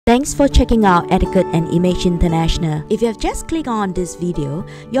Thanks for checking out Etiquette and Image International. If you have just clicked on this video,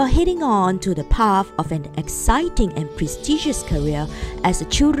 you're heading on to the path of an exciting and prestigious career as a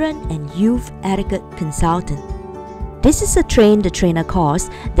children and youth etiquette consultant. This is a train-the-trainer course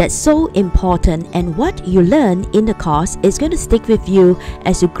that's so important, and what you learn in the course is going to stick with you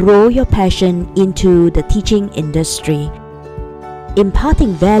as you grow your passion into the teaching industry.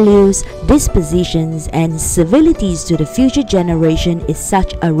 Imparting values, dispositions, and civilities to the future generation is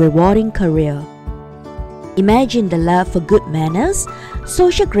such a rewarding career. Imagine the love for good manners,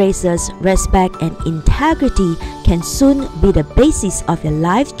 social graces, respect, and integrity can soon be the basis of your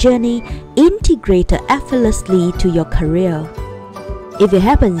life journey, integrated effortlessly to your career. If you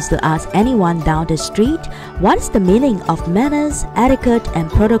happen to ask anyone down the street what's the meaning of manners, etiquette, and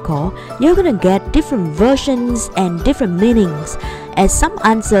protocol, you're gonna get different versions and different meanings, as some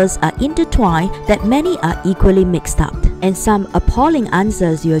answers are intertwined that many are equally mixed up. And some appalling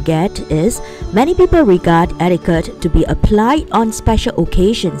answers you'll get is, many people regard etiquette to be applied on special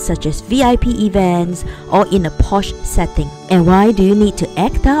occasions such as VIP events or in a posh setting. And why do you need to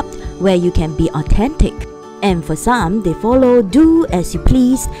act up where you can be authentic? And for some, they follow do as you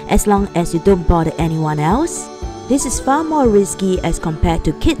please as long as you don't bother anyone else. This is far more risky as compared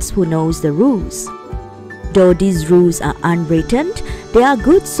to kids who knows the rules. Though these rules are unwritten, they are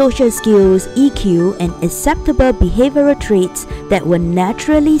good social skills, EQ, and acceptable behavioral traits that will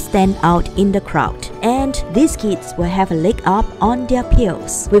naturally stand out in the crowd. And these kids will have a leg up on their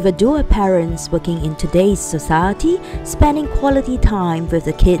peers. With a dual parents working in today's society, spending quality time with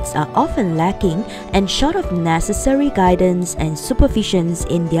the kids are often lacking and short of necessary guidance and supervisions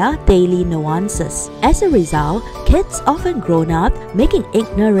in their daily nuances. As a result, kids often grow up making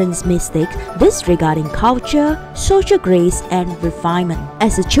ignorance mistakes, disregarding culture, social grace, and refinement.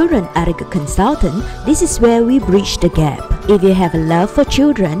 As a children etiquette consultant, this is where we bridge the gap. If you have a love for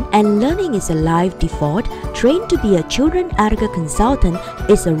children and learning is a life default, trained to be a children etiquette consultant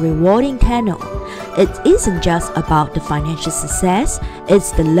is a rewarding tenure. It isn't just about the financial success,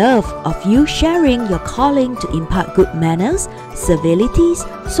 it's the love of you sharing your calling to impart good manners, civilities,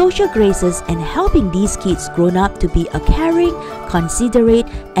 social graces, and helping these kids grow up to be a caring, considerate,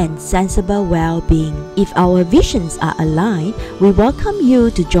 and sensible well-being. If our visions are aligned, we welcome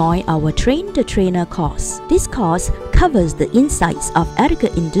you to join our Train the Trainer course. This course covers the insights of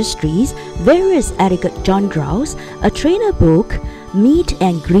etiquette industries, various etiquette genres, a trainer book, meet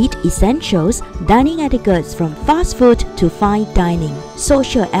and greet essentials, dining etiquettes from fast food to fine dining,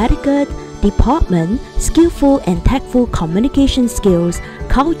 social etiquette, deportment, skillful and tactful communication skills,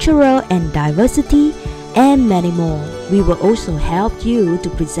 cultural and diversity, and many more. We will also help you to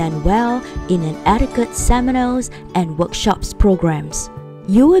present well in an etiquette seminars and workshops programs.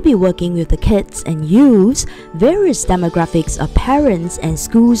 You will be working with the kids and youths, various demographics of parents and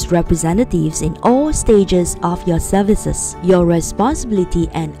schools representatives in all stages of your services. Your responsibility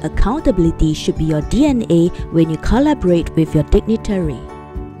and accountability should be your DNA when you collaborate with your dignitary.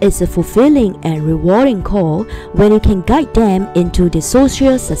 It's a fulfilling and rewarding call when you can guide them into the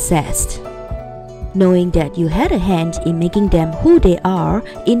social success. Knowing that you had a hand in making them who they are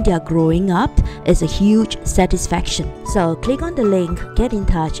in their growing up is a huge satisfaction. So click on the link, get in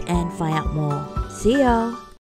touch, and find out more. See ya!